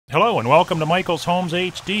Hello and welcome to Michael's Homes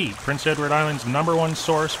HD, Prince Edward Island's #1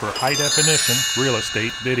 source for high-definition real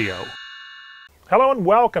estate video. Hello and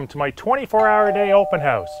welcome to my 24-hour-a-day open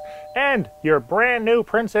house and your brand new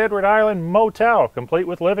Prince Edward Island motel, complete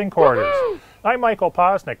with living quarters. I'm Michael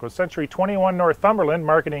Poczynek with Century 21 Northumberland,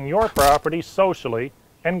 marketing your property socially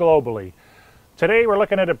and globally. Today we're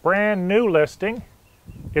looking at a brand new listing.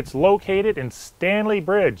 It's located in Stanley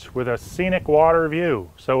Bridge with a scenic water view.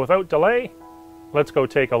 So without delay, let's go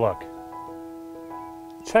take a look.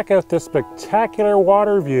 Check out this spectacular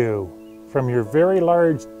water view from your very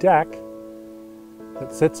large deck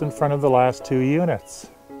that sits in front of the last two units.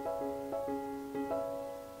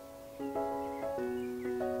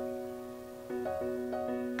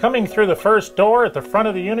 Coming through the first door at the front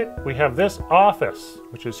of the unit, we have this office,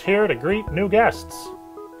 which is here to greet new guests.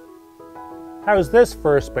 How's this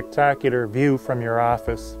for a spectacular view from your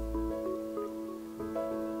office?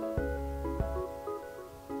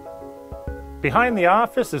 Behind the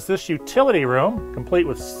office is this utility room, complete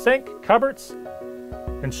with sink, cupboards,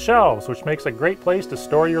 and shelves, which makes a great place to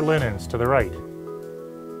store your linens to the right.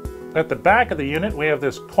 At the back of the unit, we have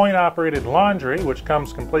this coin-operated laundry, which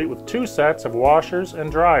comes complete with 2 sets of washers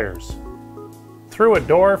and dryers. Through a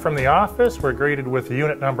door from the office, we're greeted with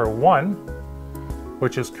unit number 1,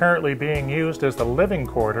 which is currently being used as the living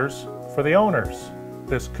quarters for the owners.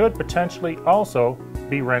 This could potentially also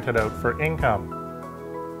be rented out for income.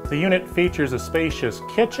 The unit features a spacious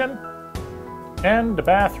kitchen and a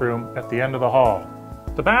bathroom at the end of the hall.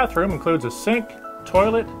 The bathroom includes a sink,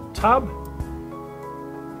 toilet, tub,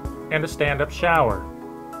 and a stand-up shower.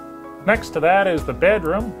 Next to that is the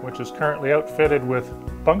bedroom, which is currently outfitted with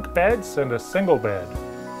bunk beds and a single bed.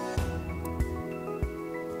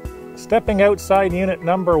 Stepping outside unit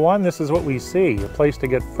number 1, this is what we see. A place to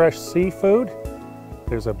get fresh seafood.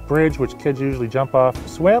 There's a bridge which kids usually jump off to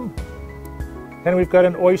swim. And we've got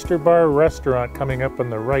an oyster bar restaurant coming up on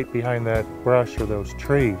the right behind that brush or those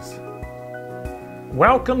trees.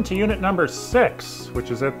 Welcome to unit number 6, which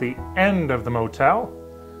is at the end of the motel.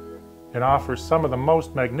 It offers some of the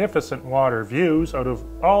most magnificent water views out of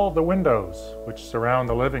all the windows which surround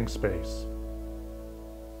the living space.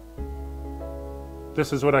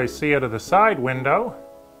 This is what I see out of the side window.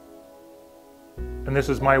 And this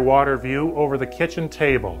is my water view over the kitchen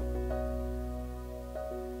table.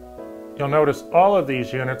 You'll notice all of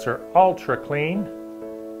these units are ultra clean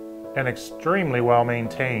and extremely well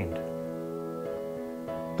maintained.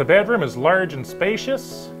 The bedroom is large and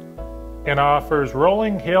spacious and offers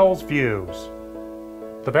rolling hills views.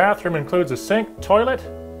 The bathroom includes a sink, toilet,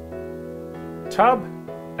 tub,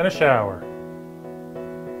 and a shower.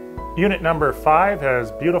 Unit number 5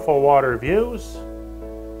 has beautiful water views.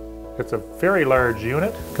 It's a very large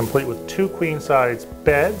unit, complete with 2 queen-size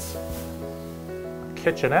beds, a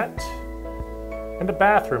kitchenette, and a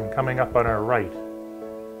bathroom coming up on our right.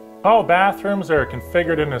 All bathrooms are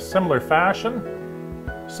configured in a similar fashion.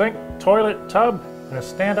 Sink, toilet, tub, and a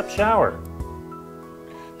stand-up shower.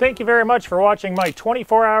 Thank you very much for watching my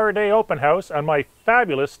 24-hour-a-day open house on my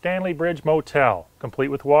fabulous Stanley Bridge Motel, complete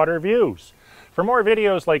with water views. For more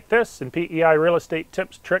videos like this and PEI real estate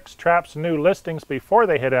tips, tricks, traps, and new listings before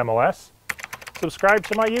they hit MLS, subscribe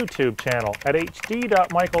to my YouTube channel at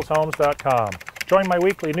hd.michaelshomes.com. Join my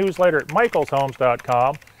weekly newsletter at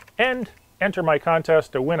michaelshomes.com and enter my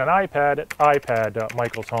contest to win an iPad at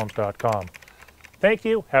ipad.michaelshomes.com. Thank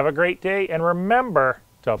you, have a great day, and remember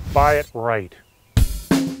to buy it right.